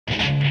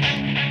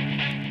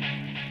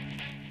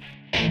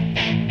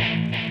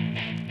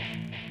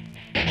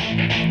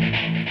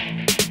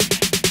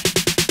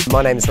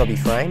My name is Robbie.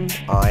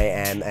 I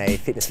am a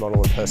fitness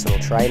model and personal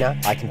trainer.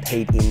 I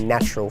compete in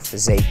natural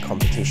physique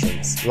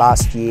competitions.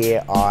 Last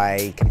year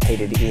I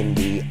competed in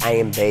the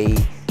A&B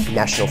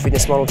National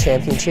Fitness Model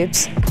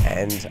Championships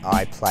and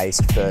I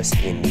placed first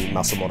in the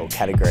muscle model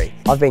category.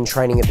 I've been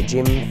training at the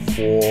gym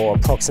for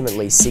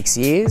approximately 6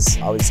 years.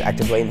 I was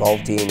actively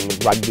involved in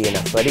rugby and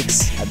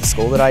athletics at the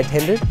school that I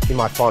attended. In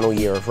my final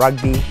year of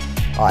rugby,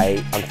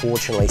 I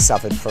unfortunately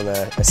suffered from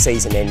a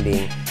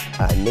season-ending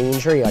knee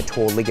injury. I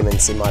tore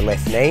ligaments in my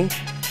left knee,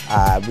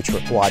 which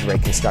required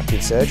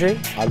reconstructive surgery.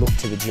 I looked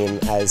to the gym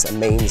as a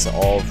means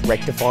of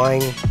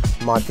rectifying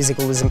my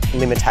physical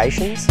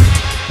limitations.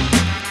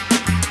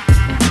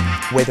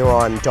 Whether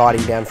I'm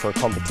dieting down for a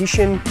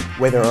competition,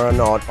 whether or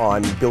not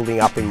I'm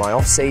building up in my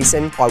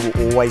off-season, I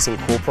will always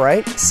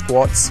incorporate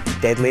squats,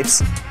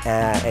 deadlifts,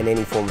 and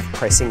any form of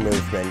pressing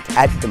movement.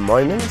 At the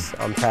moment,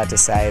 I'm proud to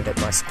say that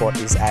my squat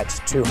is at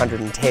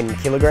 210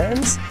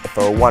 kilograms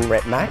for a 1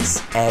 rep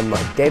max, and my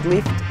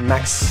deadlift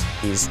max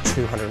is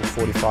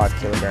 245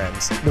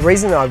 kilograms. The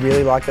reason I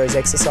really like those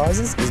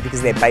exercises is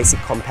because they're basic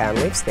compound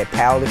lifts, they're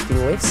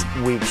powerlifting lifts,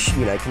 which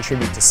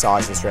contribute to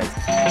size and strength.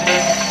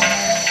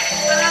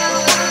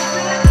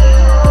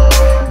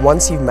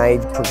 Once you've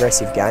made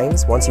progressive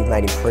gains, once you've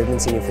made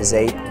improvements in your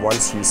physique,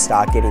 once you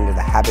start getting to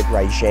the habit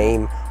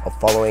regime of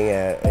following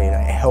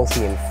a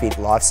healthy and fit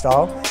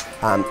lifestyle,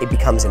 it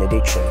becomes an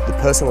addiction. The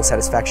personal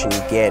satisfaction you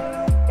get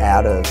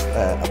out of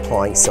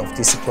applying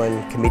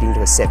self-discipline, committing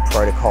to a set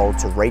protocol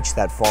to reach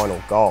that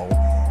final goal,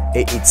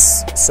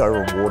 it's so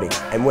rewarding.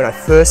 And when I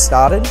first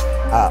started,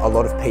 a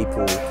lot of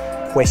people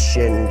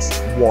questioned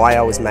why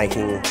I was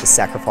making the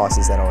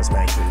sacrifices that I was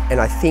making.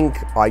 And I think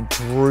I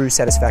drew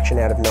satisfaction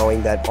out of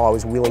knowing that I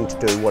was willing to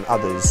do what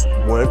others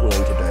weren't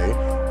willing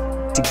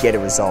to do to get a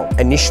result.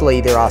 Initially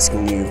they're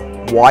asking you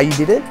why you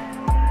did it,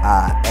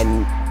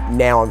 and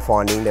now I'm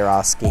finding they're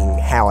asking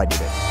how I did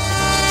it.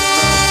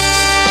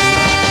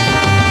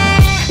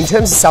 In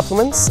terms of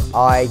supplements,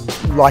 I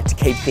like to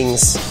keep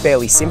things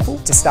fairly simple.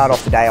 To start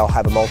off the day, I'll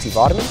have a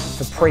multivitamin.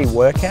 For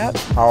pre-workout,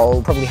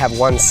 I'll probably have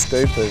 1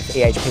 scoop of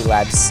EHP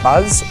Labs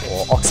Buzz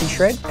or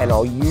OxyShred, and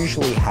I'll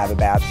usually have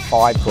about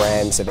 5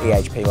 grams of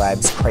EHP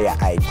Labs Create.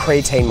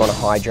 Creatine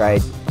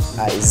monohydrate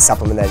is a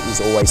supplement that is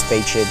always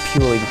featured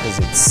purely because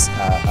it's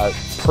a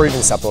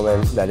proven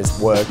supplement that has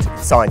worked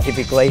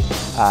scientifically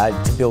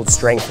to build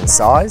strength and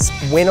size.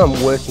 When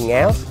I'm working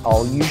out,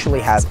 I'll usually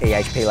have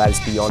EHP Labs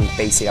Beyond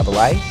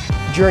BCAA.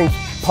 During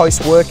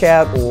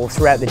post-workout or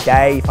throughout the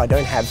day, if I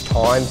don't have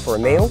time for a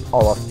meal,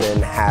 I'll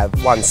often have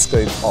 1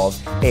 scoop of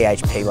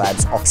EHP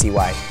Labs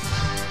OxyWhey.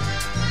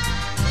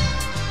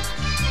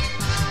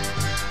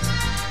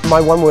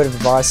 My one word of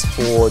advice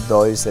for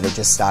those that are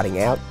just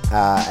starting out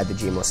at the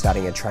gym or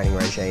starting a training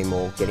regime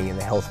or getting in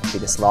the health and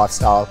fitness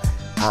lifestyle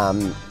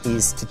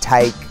is to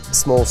take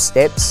small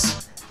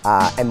steps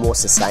and more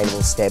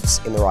sustainable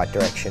steps in the right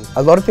direction.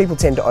 A lot of people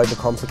tend to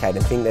overcomplicate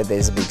and think that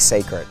there's a big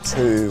secret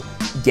to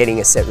getting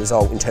a set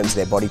result in terms of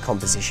their body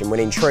composition, when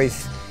in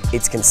truth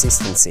it's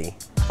consistency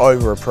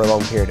over a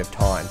prolonged period of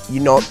time.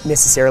 You're not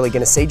necessarily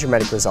going to see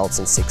dramatic results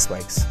in 6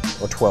 weeks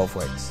or 12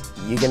 weeks.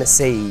 You're going to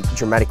see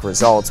dramatic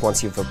results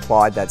once you've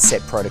applied that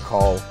set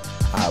protocol,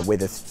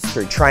 whether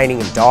through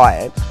training and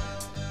diet,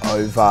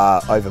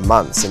 over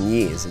months and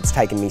years. It's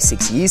taken me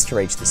 6 years to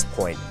reach this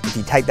point. If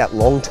you take that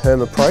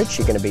long-term approach,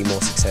 you're going to be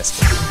more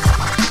successful.